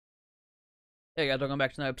Hey guys, welcome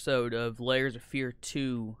back to another episode of Layers of Fear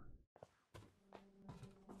 2.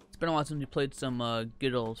 It's been a while since we played some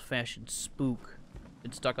good old-fashioned spook.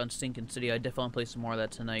 Been stuck on Sinking City. I definitely want to play some more of that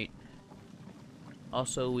tonight.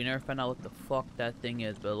 Also, we never found out what the fuck that thing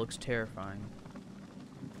is, but it looks terrifying.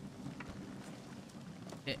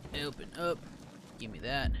 Open up. Give me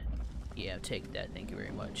that. Yeah, take that. Thank you very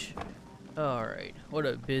much. Alright, what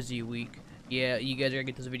a busy week. Yeah, you guys are gonna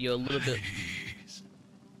get this video a little bit...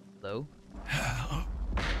 Hello? Help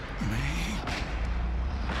me.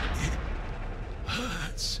 It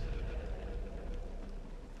hurts.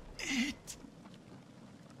 It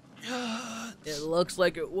hurts. It looks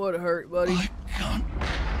like it would hurt, buddy. I can't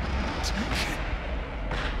take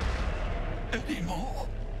it anymore.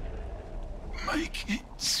 Make it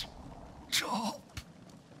stop.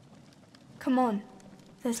 Come on.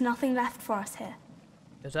 There's nothing left for us here.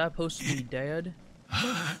 Is that supposed to be Dad?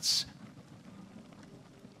 Hurts.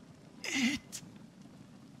 It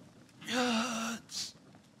hurts.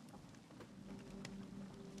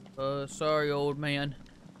 Sorry, old man.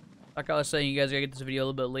 Like I was saying, you guys gotta get this video a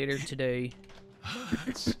little bit later today.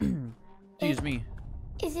 Hurts. Excuse me.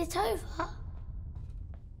 Is it over?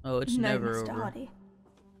 Oh, it's No, never Mr. over. Hardy.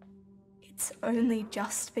 It's only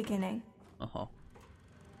just beginning. Uh-huh.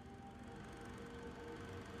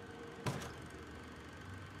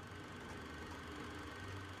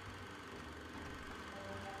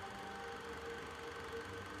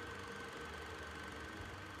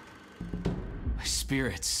 My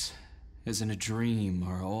spirits, as in a dream,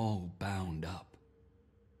 are all bound up.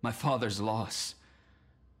 My father's loss,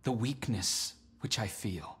 the weakness which I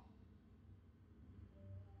feel.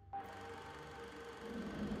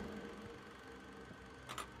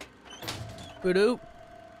 Badoop.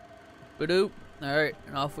 Badoop. Alright,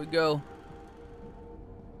 and off we go.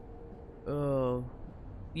 Oh.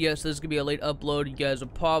 Yes, this is gonna be a late upload. You guys will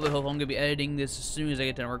probably hope I'm gonna be editing this as soon as I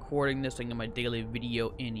get done recording this. I can get my daily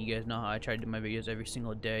video in. You guys know how I try to do my videos every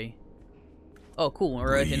single day. Oh, cool.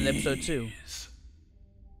 We're right in episode 2.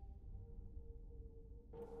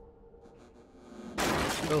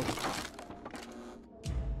 Oh.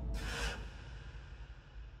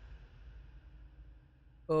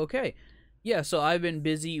 Okay. Yeah, so I've been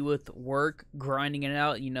busy with work, grinding it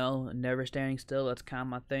out, you know, never standing still. That's kind of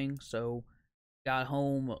my thing. So, got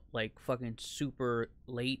home like fucking super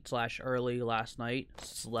late / early last night.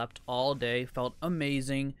 Slept all day, felt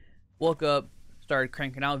amazing. Woke up, started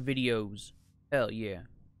cranking out videos. Hell yeah.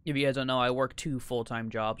 If you guys don't know, I work 2 full-time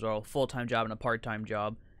jobs, or a full-time job and a part-time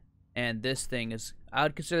job. And this thing is, I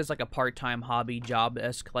would consider this like a part-time hobby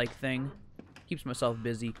job-esque like thing. Keeps myself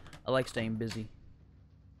busy. I like staying busy.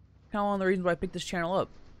 Kind of one of the reasons why I picked this channel up.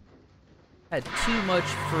 Had too much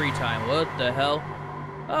free time. What the hell?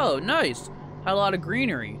 Oh, nice. Had a lot of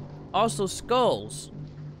greenery. Also skulls.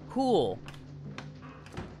 Cool.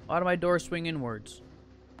 Why do my doors swing inwards?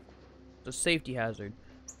 It's a safety hazard.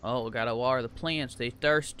 Oh, we gotta water the plants. They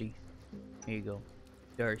thirsty. Here you go.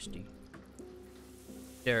 Thirsty.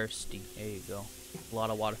 Thirsty. There you go. A lot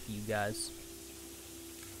of water for you guys.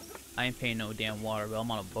 I ain't paying no damn water bill.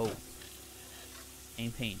 I'm on a boat.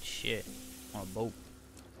 Ain't paying shit. On a boat.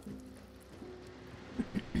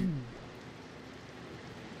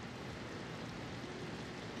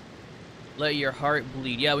 Let your heart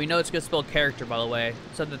bleed. Yeah, we know it's gonna spell character, by the way.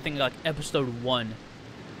 Said the thing like episode 1.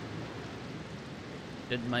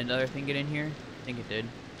 Did my other thing get in here? I think it did.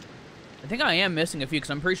 I think I am missing a few because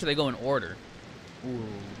I'm pretty sure they go in order. Ooh.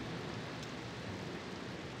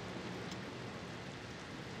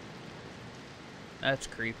 That's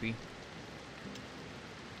creepy.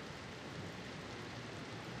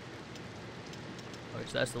 Okay,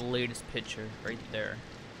 so that's the latest picture right there.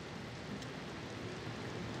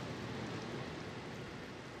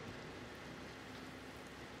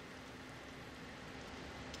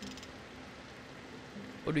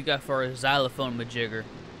 What do we got for a xylophone majigger?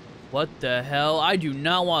 What the hell? I do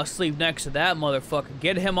not want to sleep next to that motherfucker.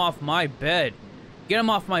 Get him off my bed. Get him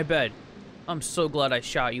off my bed. I'm so glad I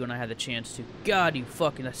shot you when I had the chance to. God, you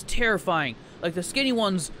fucking, that's terrifying. Like, the skinny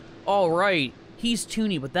one's alright. He's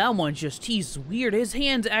toony, but that one's just, he's weird. His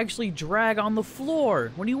hands actually drag on the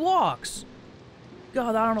floor when he walks.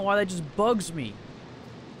 God, I don't know why that just bugs me.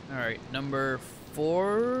 Alright, number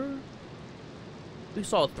 4. We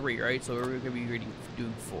saw 3, right? So we're going to be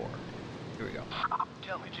doing 4. Here we go.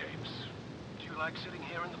 Tell me, James, do you like sitting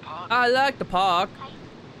here in the park? I like the park.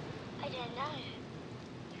 I don't know.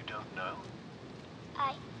 You don't know?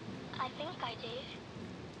 I think I do.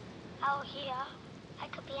 Out here, I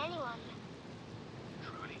could be anyone.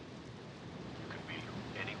 Truly? You can be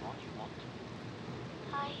anyone you want?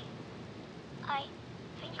 I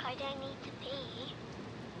think I don't need to be.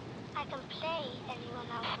 I can play anyone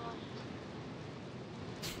else wants.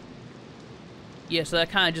 Yeah, so that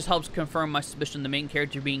kind of just helps confirm my suspicion the main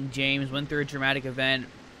character being James went through a dramatic event,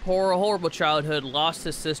 poor, horrible childhood, lost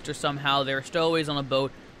his sister somehow. They were stowaways on a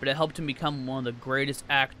boat, but it helped him become one of the greatest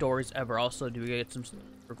actors ever. Also, do we get some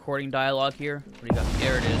recording dialogue here? What do you got?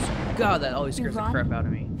 There it is. God, that always scares the crap out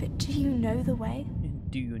of me. But do you know the way?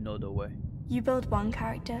 Do you know the way? You build one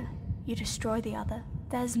character, you destroy the other.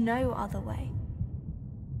 There's no other way.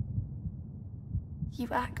 You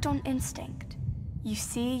act on instinct. You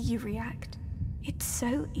see, you react. It's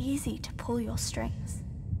so easy to pull your strings.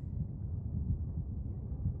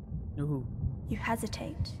 Ooh. You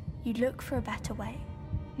hesitate. You look for a better way.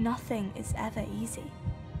 Nothing is ever easy.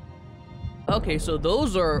 Okay, so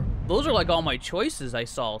those are like all my choices I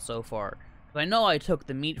saw so far. 'Cause I know I took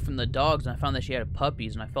the meat from the dogs and I found that she had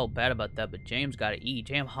puppies and I felt bad about that, but James gotta eat.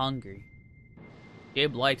 James hungry.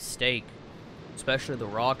 Gabe likes steak, especially the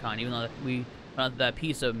raw kind, even though we found that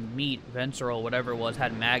piece of meat, Vencerol, whatever it was,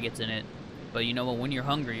 had maggots in it. But you know what, when you're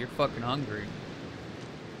hungry, you're fucking hungry.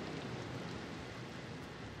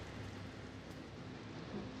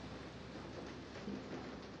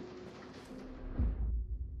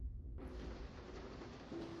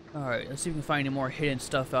 Alright, let's see if we can find any more hidden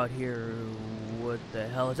stuff out here. What the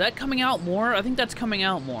hell? Is that coming out more? I think that's coming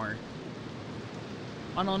out more.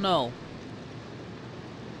 I don't know.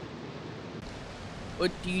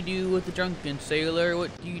 What do you do with the drunken sailor?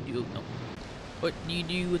 What do you do? No. What do you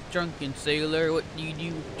do with drunken sailor? What do you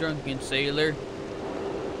do with drunken sailor?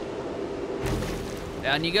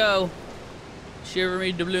 Down you go. Shiver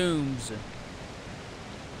me doubloons.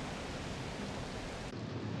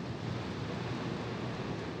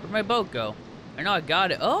 Where'd my boat go? I know I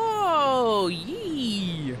got it. Oh,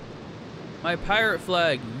 yee! My pirate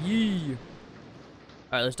flag, yee!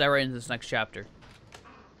 Alright, let's dive right into this next chapter.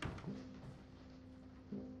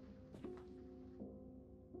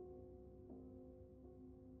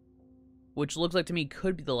 Which looks like to me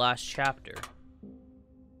could be the last chapter.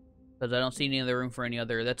 Because I don't see any other room for any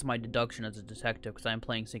other. That's my deduction as a detective, because I'm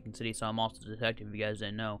playing Sinking City, so I'm also a detective if you guys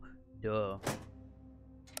didn't know. Duh.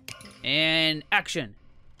 And action!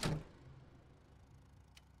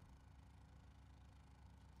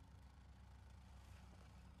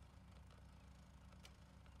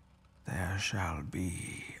 There shall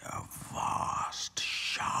be a vast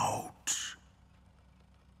shout,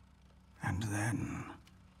 and then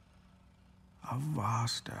a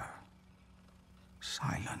vaster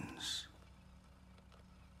silence.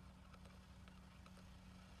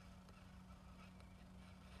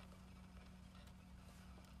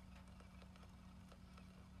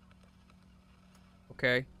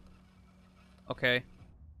 Okay. Okay.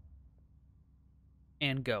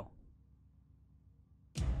 And go.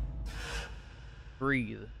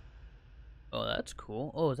 Breathe. Oh, that's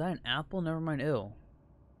cool. Oh, is that an apple? Never mind. Ew.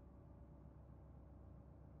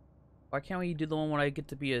 Why can't we do the one when I get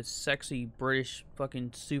to be a sexy British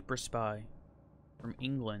fucking super spy from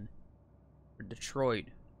England or Detroit?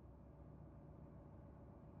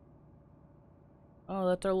 Oh,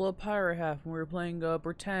 that's our little pirate half when we were playing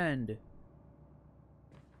Pretend.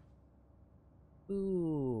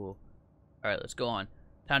 Ooh. Alright, let's go on.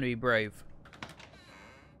 Time to be brave.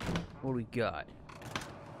 What do we got?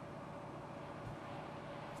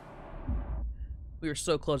 We are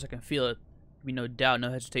so close, I can feel it. Be no doubt,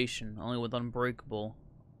 no hesitation, only with unbreakable.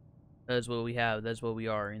 That is what we have, that's what we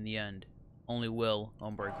are in the end. Only will,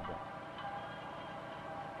 unbreakable.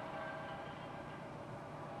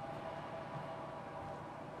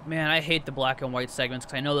 Man, I hate the black and white segments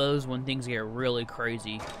because I know those when things get really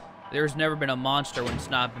crazy. There's never been a monster when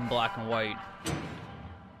it's not been black and white.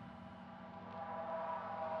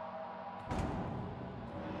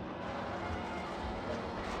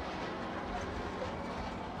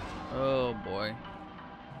 Oh boy.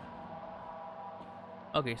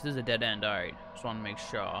 Okay, so this is a dead end, alright. Just want to make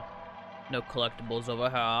sure. No collectibles over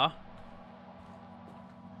here.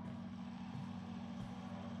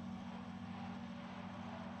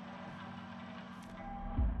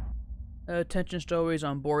 Attention stowaways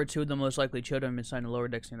on board. Two of the most likely children have been assigned to lower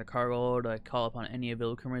decks near the cargo hold. I call upon any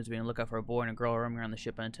available criminals to be on the lookout for a boy and a girl roaming around the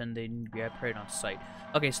ship unattended. They need to be apprehended on sight.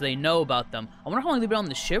 Okay, so they know about them. I wonder how long they've been on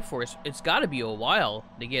the ship for. It's got to be a while.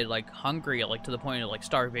 They get like hungry, like to the point of like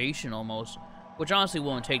starvation almost, which honestly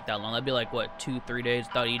won't take that long. That'd be like what, 2-3 days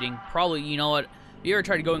without eating. Probably, you know what? If you ever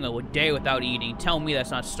tried going a day without eating, tell me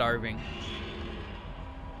that's not starving.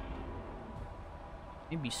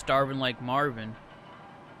 You'd be starving like Marvin.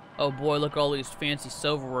 Oh boy, look at all these fancy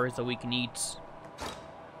silverwares that we can eat.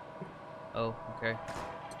 Oh, okay.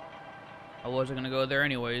 I wasn't gonna go there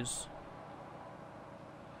anyways.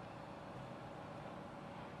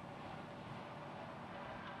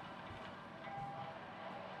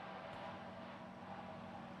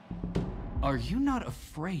 Are you not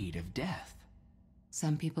afraid of death?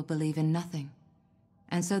 Some people believe in nothing,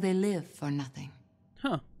 and so they live for nothing.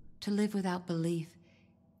 Huh. To live without belief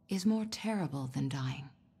is more terrible than dying.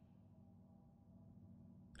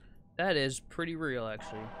 That is pretty real,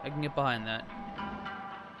 actually. I can get behind that.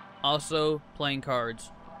 Also, playing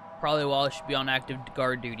cards. Probably while I should be on active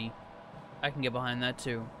guard duty. I can get behind that,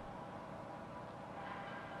 too.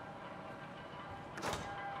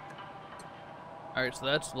 Alright, so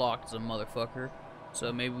that's locked as a motherfucker.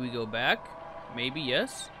 So maybe we go back? Maybe,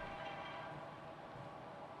 yes?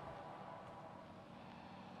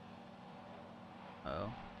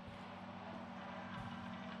 Uh-oh.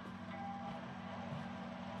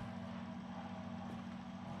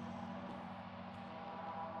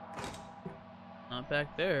 Not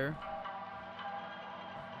back there.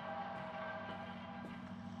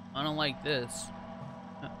 I don't like this.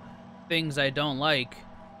 Things I don't like.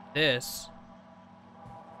 This.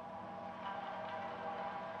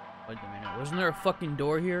 Wait a minute. Wasn't there a fucking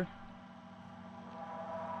door here?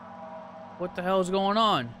 What the hell is going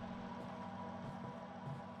on?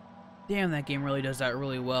 Damn, that game really does that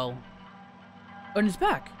really well. Oh, and it's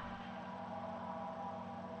back.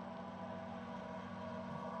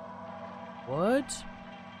 What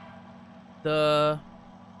the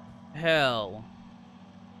hell?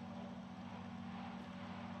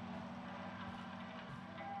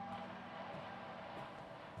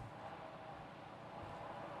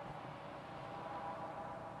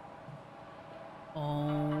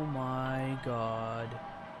 Oh my god.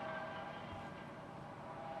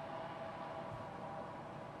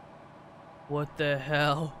 What the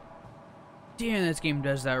hell? Damn, this game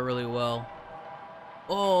does that really well.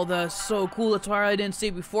 Oh, that's so cool. That's why I didn't say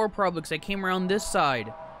before, probably, because I came around this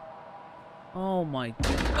side. Oh my...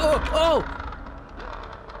 Oh!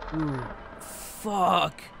 Oh! Ooh.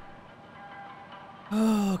 Fuck.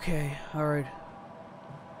 Oh, okay. Alright.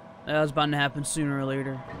 That was bound to happen sooner or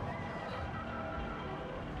later.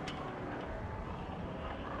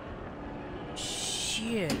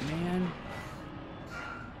 Shit, man.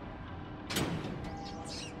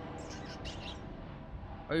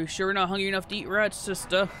 Are you sure we're not hungry enough to eat rats,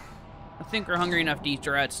 sister? I think we're hungry enough to eat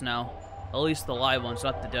rats now. At least the live ones,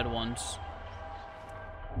 not the dead ones.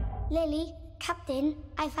 Lily, Captain,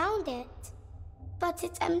 I found it. But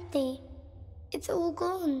it's empty. It's all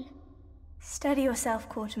gone. Steady yourself,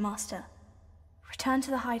 Quartermaster. Return to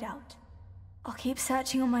the hideout. I'll keep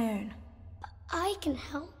searching on my own. I can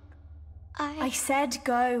help. I said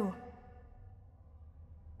go.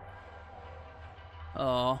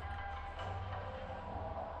 Oh.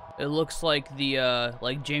 It looks like the,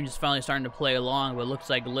 like James is finally starting to play along, but it looks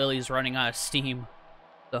like Lily's running out of steam.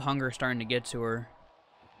 The hunger's starting to get to her.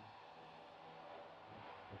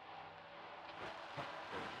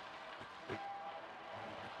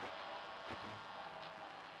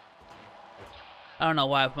 I don't know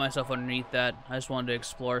why I put myself underneath that. I just wanted to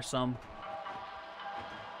explore some.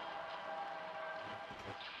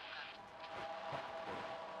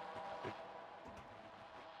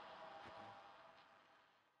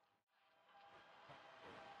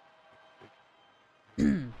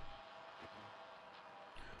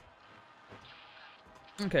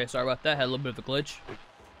 Okay, sorry about that. Had a little bit of a glitch.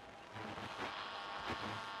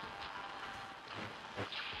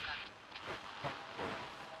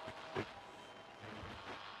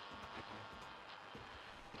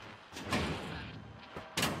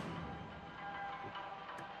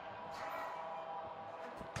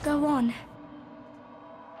 Go on.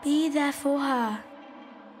 Be there for her.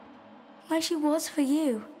 Like she was for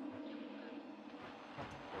you.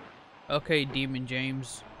 Okay, Demon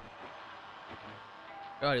James.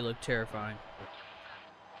 God, he looked terrifying.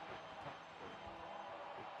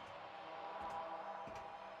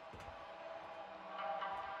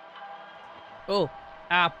 Oh,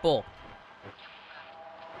 apple.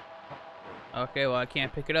 Okay, well, I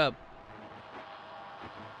can't pick it up.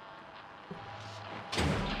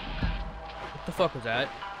 What the fuck was that?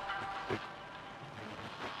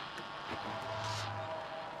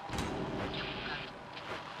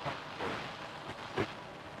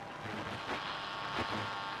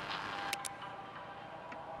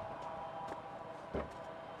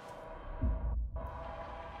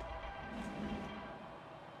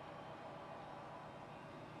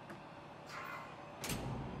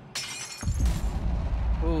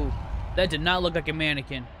 Ooh, that did not look like a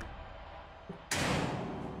mannequin.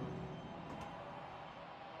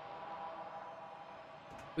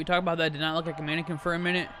 We talk about that did not look like a mannequin for a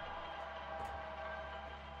minute.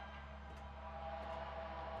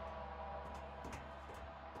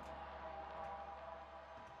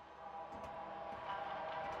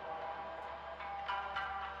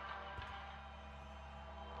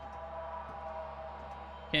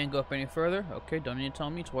 Can't go up any further. Okay, don't need to tell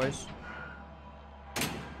me twice.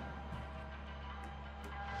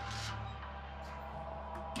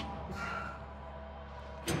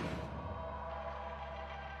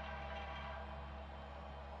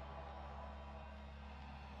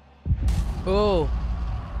 Oh,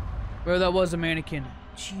 bro, that was a mannequin.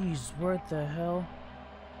 Jeez, what the hell?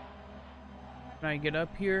 Can I get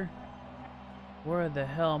up here? Where the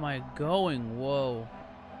hell am I going? Whoa.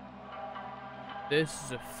 This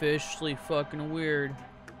is officially fucking weird.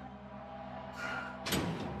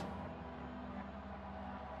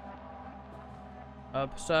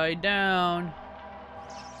 Upside down.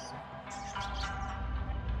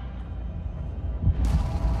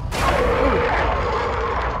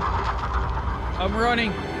 I'm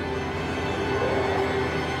running.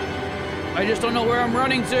 I just don't know where I'm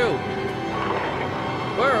running to.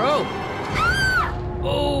 Where? Oh.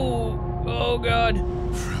 Oh. Oh, God.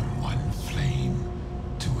 From one flame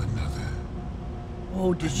to another.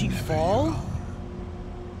 Oh, did she fall?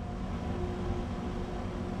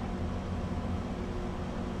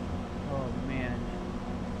 Oh, man.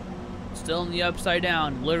 Still in the upside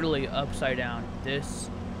down. Literally upside down. This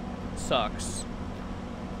sucks.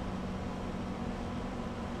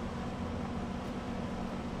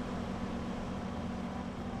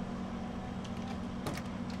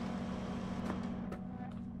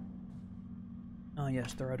 Oh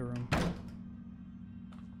yes, the red room.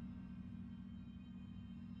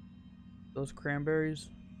 Those cranberries.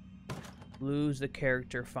 Lose the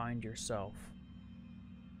character, find yourself.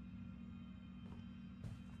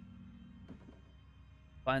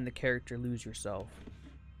 Find the character, lose yourself.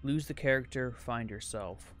 Lose the character, find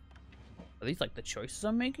yourself. Are these like the choices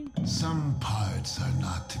I'm making? Some parts are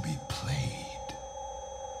not to be played.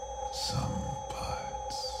 Some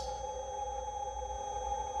parts.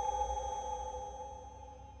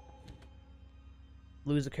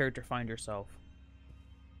 Lose the character, find yourself.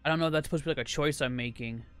 I don't know if that's supposed to be like a choice I'm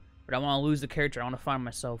making, but I want to lose the character. I want to find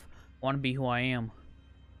myself. I want to be who I am.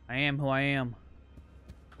 I am who I am.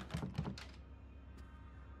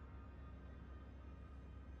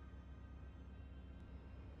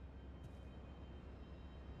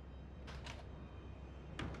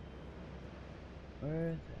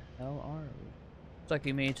 Where the hell are we? Looks like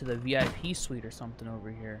we made it to the VIP suite or something over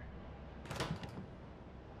here.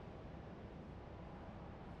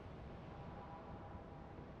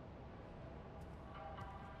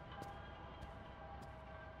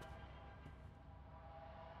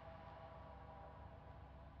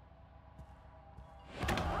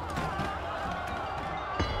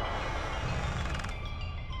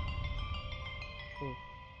 Cool.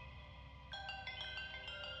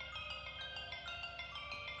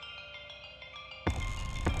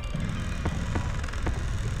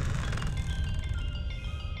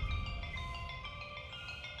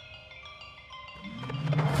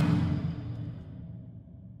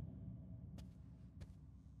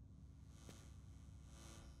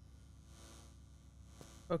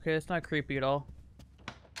 Okay, it's not creepy at all.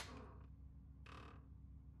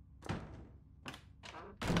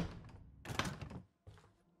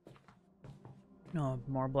 No,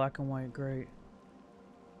 more black and white, great.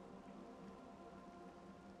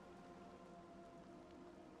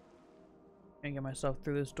 Can't get myself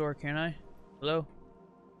through this door, can I? Hello?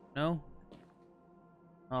 No?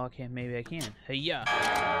 Oh, okay, maybe I can. Hey, yeah.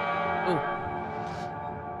 Oh.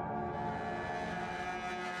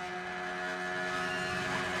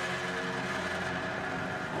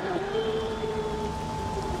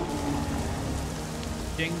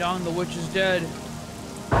 Ding dong, the witch is dead.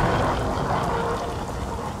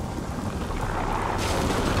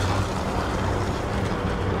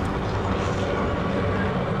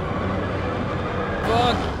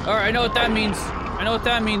 Fuck. Alright, I know what that means. I know what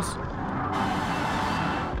that means.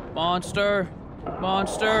 Monster.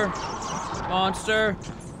 Monster. Monster.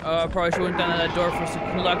 I probably should have went down to that door for some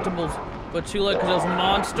collectibles. But too late because it was a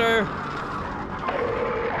monster.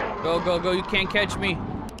 Go, go, go. You can't catch me.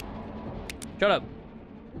 Shut up.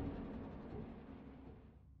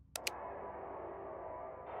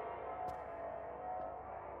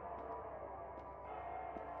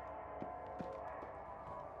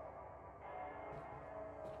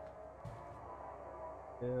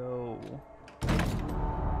 Ew.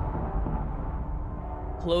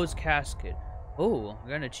 Closed casket. Oh, I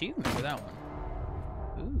got an achievement for that one.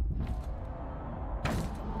 Ooh.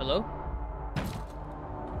 Hello?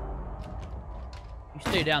 You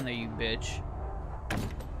stay down there, you bitch.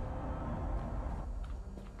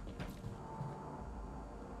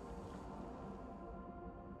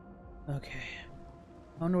 Okay.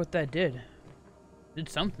 I wonder what that did. Did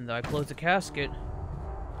something though. I closed the casket.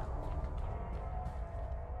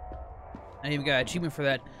 I even got an achievement for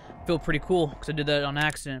that. Feel pretty cool because I did that on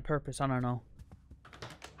accident, purpose. I don't know.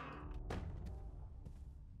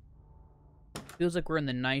 Feels like we're in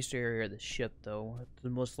the nice area of the ship, though. It's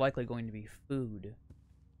most likely going to be food.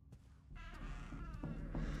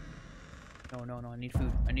 No, no, no. I need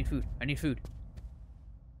food. I need food. I need food.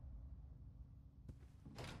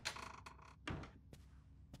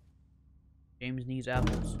 James needs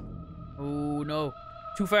apples. Oh, no.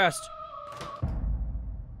 Too fast.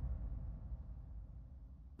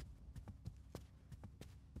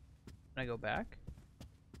 Can I go back?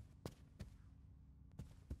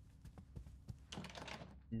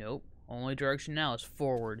 Nope. Only direction now is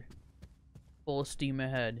forward. Full steam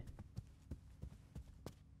ahead.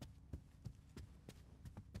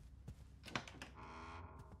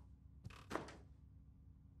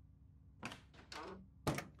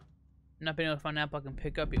 Not being able to find an apple I can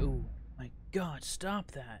pick up. Ooh, my God!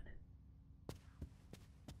 Stop that.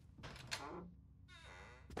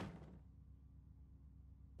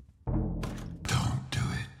 Don't do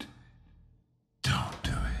it. Don't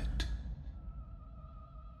do it.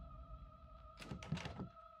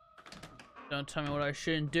 Don't tell me what I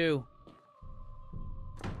shouldn't do.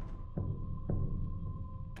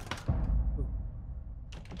 Ooh.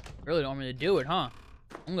 Really don't want me to do it, huh?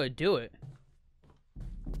 I'm gonna do it.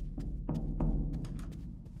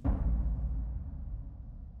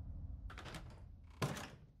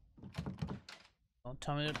 Don't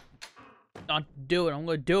tell me to not do it. I'm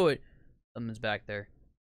gonna do it. Something's back there.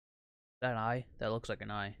 Is that an eye? That looks like an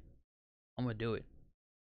eye. I'm gonna do it.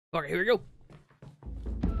 Okay, here we go.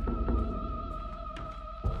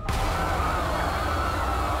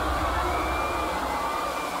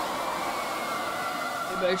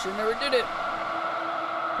 Maybe I should never did it.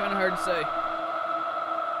 Kinda hard to say.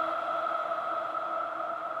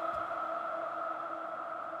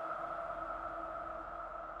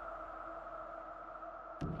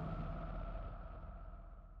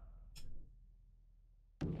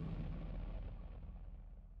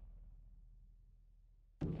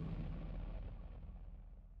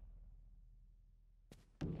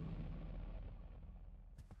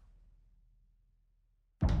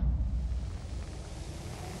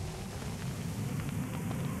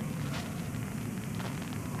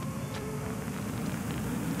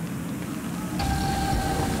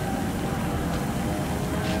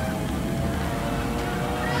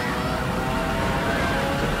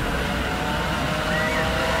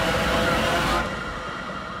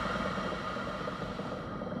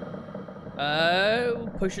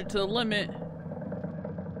 Push it to the limit.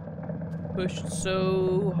 Push it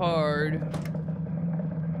so hard.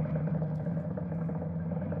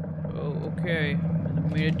 Oh, okay.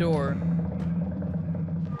 I made a door.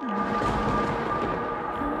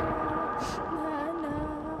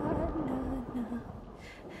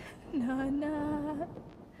 Na na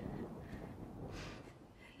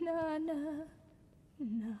na na na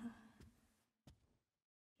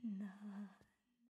na.